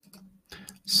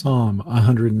Psalm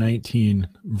 119,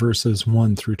 verses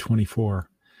 1 through 24.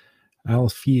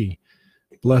 Alphi,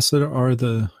 blessed are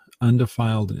the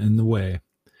undefiled in the way,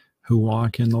 who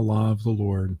walk in the law of the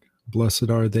Lord. Blessed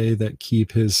are they that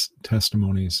keep his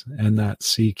testimonies, and that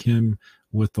seek him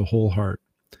with the whole heart.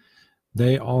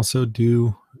 They also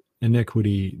do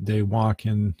iniquity, they walk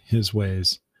in his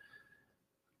ways.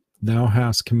 Thou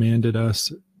hast commanded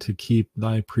us to keep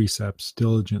thy precepts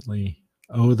diligently.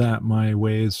 O that my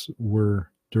ways were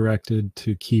directed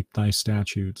to keep thy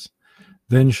statutes.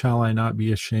 Then shall I not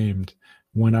be ashamed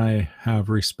when I have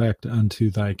respect unto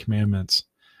thy commandments.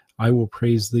 I will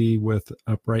praise thee with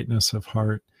uprightness of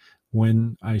heart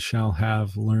when I shall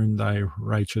have learned thy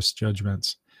righteous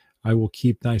judgments. I will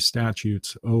keep thy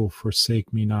statutes. O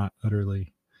forsake me not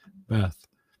utterly. Beth,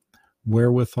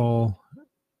 wherewithal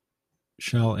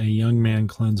shall a young man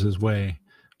cleanse his way?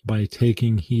 By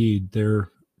taking heed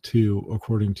thereto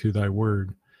according to thy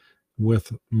word.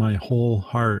 With my whole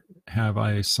heart have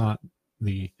I sought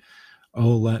thee. O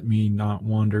let me not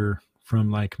wander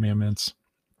from thy commandments.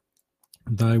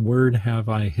 Thy word have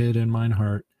I hid in mine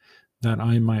heart, that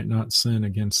I might not sin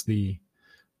against thee.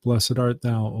 Blessed art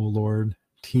thou, O Lord.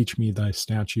 Teach me thy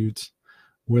statutes.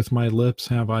 With my lips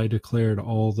have I declared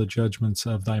all the judgments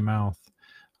of thy mouth.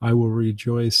 I will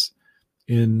rejoice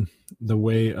in the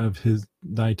way of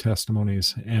thy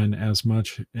testimonies, and as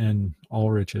much in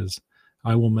all riches.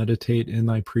 I will meditate in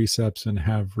thy precepts and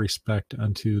have respect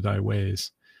unto thy ways.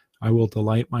 I will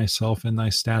delight myself in thy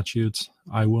statutes.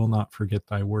 I will not forget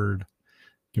thy word.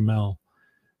 Gimel,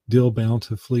 deal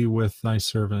bountifully with thy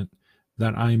servant,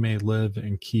 that I may live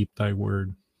and keep thy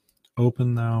word.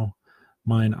 Open thou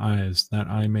mine eyes, that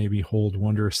I may behold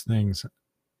wondrous things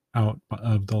out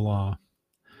of the law.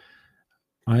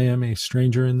 I am a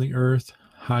stranger in the earth.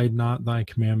 Hide not thy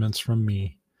commandments from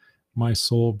me. My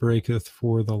soul breaketh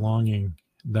for the longing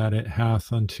that it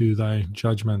hath unto thy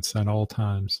judgments at all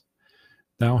times.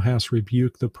 Thou hast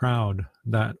rebuked the proud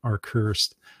that are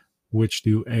cursed, which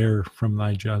do err from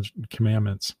thy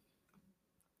commandments.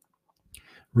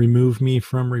 Remove me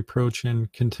from reproach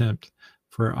and contempt,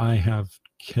 for I have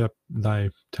kept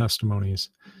thy testimonies.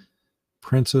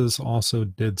 Princes also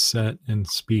did set and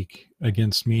speak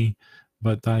against me,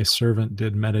 but thy servant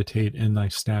did meditate in thy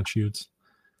statutes.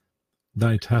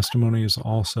 Thy testimonies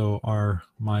also are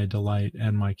my delight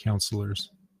and my counselors.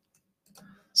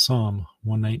 Psalm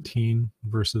 119,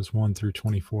 verses 1 through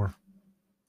 24.